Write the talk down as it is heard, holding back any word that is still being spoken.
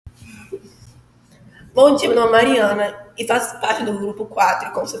Bom dia, meu nome é Mariana e faço parte do Grupo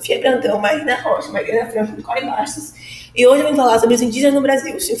 4 com Sophia Brandão, Marina, Franco, Nicole e hoje eu vim falar sobre os indígenas no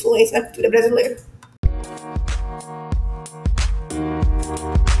Brasil, sua influência na cultura brasileira.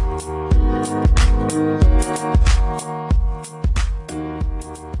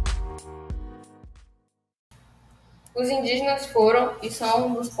 Os indígenas foram e são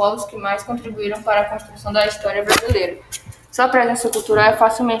um dos povos que mais contribuíram para a construção da história brasileira. Sua presença cultural é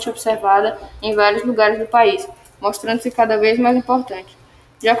facilmente observada em vários lugares do país, mostrando-se cada vez mais importante.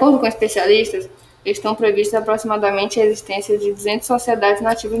 De acordo com especialistas, estão previstas aproximadamente a existência de 200 sociedades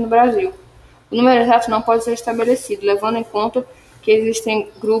nativas no Brasil. O número exato não pode ser estabelecido, levando em conta que existem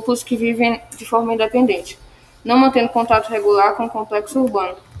grupos que vivem de forma independente, não mantendo contato regular com o complexo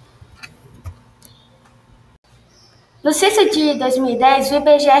urbano. No censo de 2010, o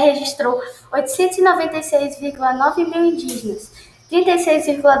IBGE registrou 896,9 mil indígenas,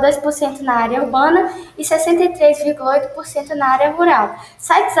 36,2% na área urbana e 63,8% na área rural.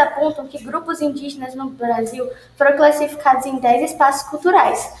 Sites apontam que grupos indígenas no Brasil foram classificados em 10 espaços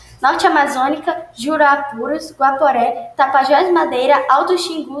culturais: Norte Amazônica, Jurapuros, Guaporé, Tapajós Madeira, Alto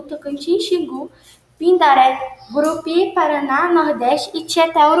Xingu, Tocantins Xingu, Pindaré, Gurupi, Paraná, Nordeste e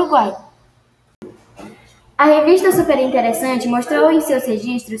Tietê, Uruguai. A revista Super Interessante mostrou em seus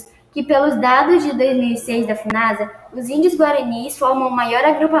registros que, pelos dados de 2006 da FUNASA, os índios guaranis formam o maior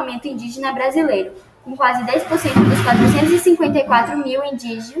agrupamento indígena brasileiro, com quase 10% dos 454 mil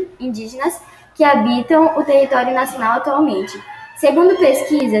indígenas que habitam o território nacional atualmente. Segundo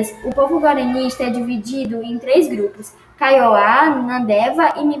pesquisas, o povo guarani está dividido em 3 grupos: Kaiowá,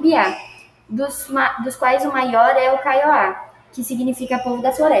 Nandeva e Mibiá, dos quais o maior é o Kaiowá, que significa povo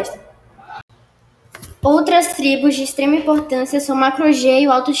da floresta. Outras tribos de extrema importância são Macro-G e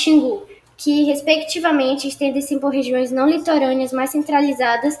o Alto Xingu, que, respectivamente, estendem-se por regiões não litorâneas mais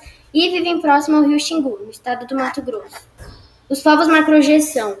centralizadas e vivem próximo ao rio Xingu, no estado do Mato Grosso. Os povos Macro-G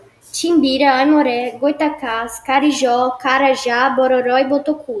são Timbira, Aimoré, Goitacás, Carijó, Carajá, Bororó e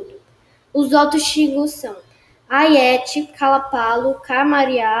Botocudo. Os Altos Xingu são Aiete, Calapalo,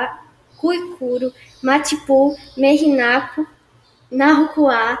 Camariá, Cuicuro, Matipu, Merinaco,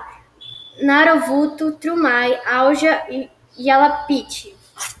 Narrucuá, Narovuto, Trumai, Auja e Yalapiti.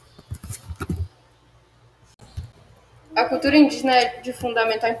 A cultura indígena é de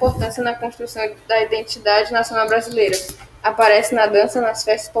fundamental importância na construção da identidade nacional brasileira. Aparece na dança, nas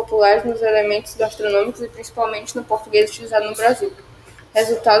festas populares, nos elementos gastronômicos e principalmente no português utilizado no Brasil,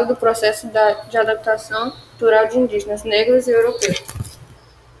 resultado do processo de adaptação cultural de indígenas negros e europeus.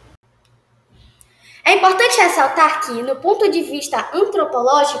 É importante ressaltar que, no ponto de vista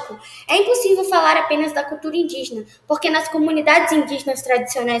antropológico, é impossível falar apenas da cultura indígena, porque nas comunidades indígenas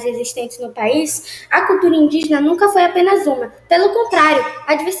tradicionais existentes no país, a cultura indígena nunca foi apenas uma. Pelo contrário,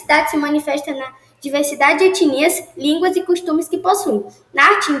 a diversidade se manifesta na diversidade de etnias, línguas e costumes que possui. Na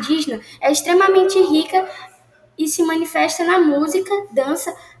arte indígena, é extremamente rica e se manifesta na música,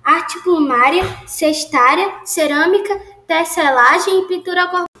 dança, arte plumária, cestária, cerâmica, tecelagem e pintura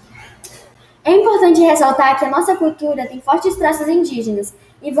corporal. É importante ressaltar que a nossa cultura tem fortes traços indígenas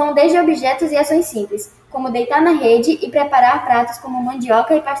e vão desde objetos e ações simples, como deitar na rede e preparar pratos como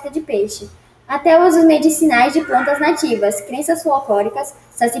mandioca e pasta de peixe, até usos medicinais de plantas nativas, crenças folclóricas,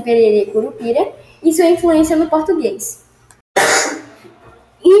 saci pererê curupira e sua influência no português.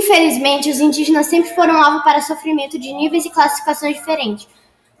 Infelizmente, os indígenas sempre foram alvo para sofrimento de níveis e classificações diferentes.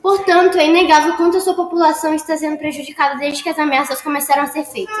 Portanto, é inegável quanto a sua população está sendo prejudicada desde que as ameaças começaram a ser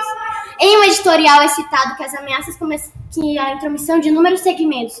feitas. Em um editorial é citado que as ameaças que a intromissão de inúmeros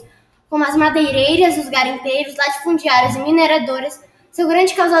segmentos, como as madeireiras, os garimpeiros, latifundiários e mineradoras, são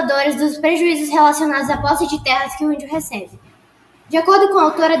grandes causadoras dos prejuízos relacionados à posse de terras que o índio recebe. De acordo com a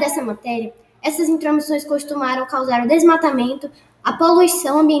autora dessa matéria, essas intromissões costumaram causar o desmatamento, a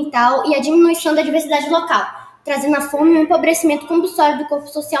poluição ambiental e a diminuição da diversidade local, trazendo a fome e o empobrecimento compulsório do corpo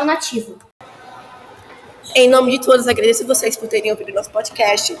social nativo. Em nome de todos, agradeço vocês por terem ouvido nosso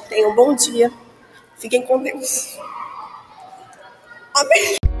podcast. Tenham um bom dia. Fiquem com Deus.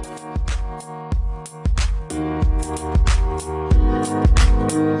 Amém.